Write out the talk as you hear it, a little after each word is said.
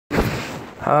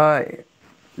Hi,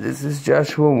 this is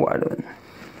Joshua Wyden.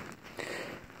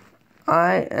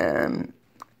 I am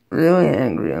really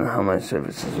angry on how my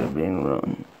services are being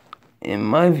run. In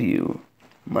my view,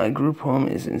 my group home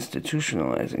is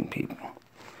institutionalizing people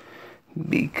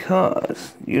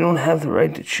because you don't have the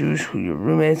right to choose who your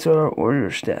roommates are or your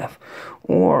staff,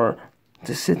 or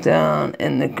to sit down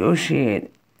and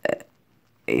negotiate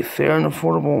a fair and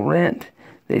affordable rent.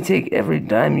 They take every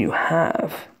dime you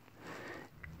have.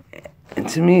 And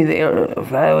to me, they are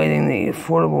violating the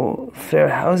Affordable Fair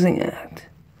Housing Act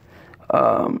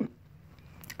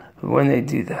when they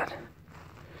do that.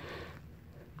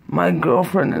 My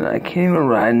girlfriend and I can't even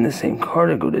ride in the same car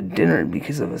to go to dinner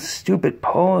because of a stupid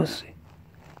policy.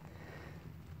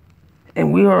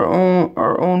 And we are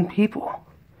our own people.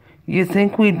 You'd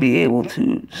think we'd be able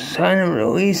to sign a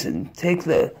release and take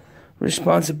the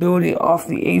responsibility off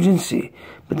the agency,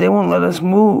 but they won't let us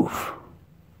move.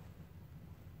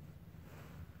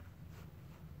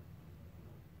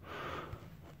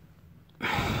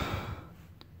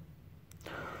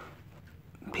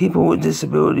 People with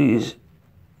disabilities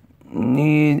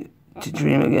need to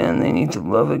dream again. They need to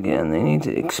love again. They need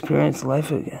to experience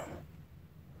life again.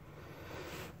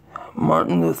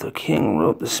 Martin Luther King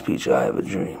wrote the speech, "I Have a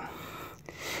Dream."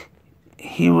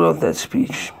 He wrote that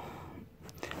speech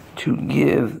to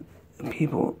give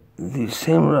people the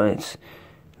same rights,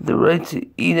 the right to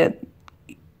eat at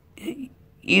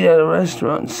a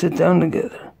restaurant and sit down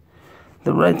together,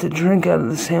 the right to drink out of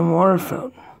the same water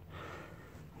fountain,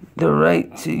 the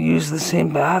right to use the same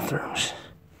bathrooms,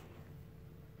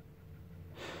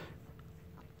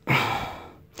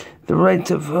 the right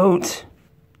to vote.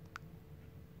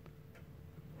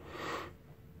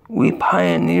 We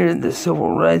pioneered the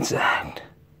Civil Rights Act.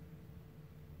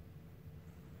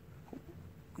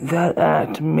 That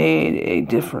act made a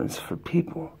difference for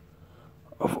people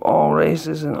of all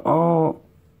races and all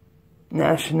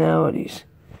nationalities.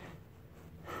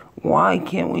 Why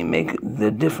can't we make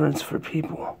the difference for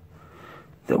people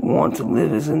that want to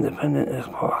live as independent as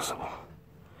possible?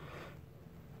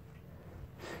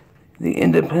 The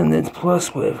Independence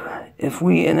Plus waiver, if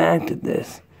we enacted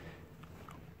this,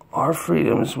 our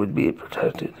freedoms would be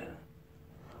protected.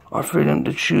 Our freedom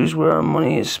to choose where our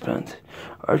money is spent.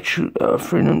 Our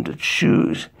freedom to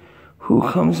choose who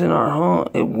comes in our home.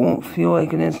 It won't feel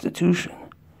like an institution.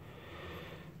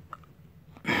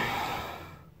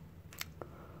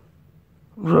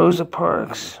 Rosa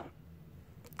Parks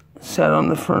sat on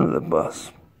the front of the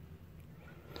bus.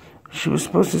 She was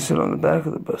supposed to sit on the back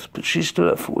of the bus, but she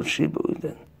stood up for what she believed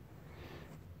in.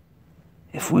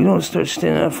 If we don't start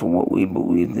standing up for what we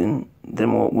believe in,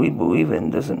 then what we believe in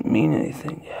doesn't mean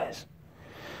anything, guys.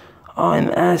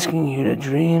 I'm asking you to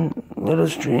dream, let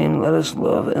us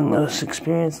love, and let us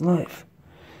experience life.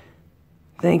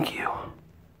 Thank you.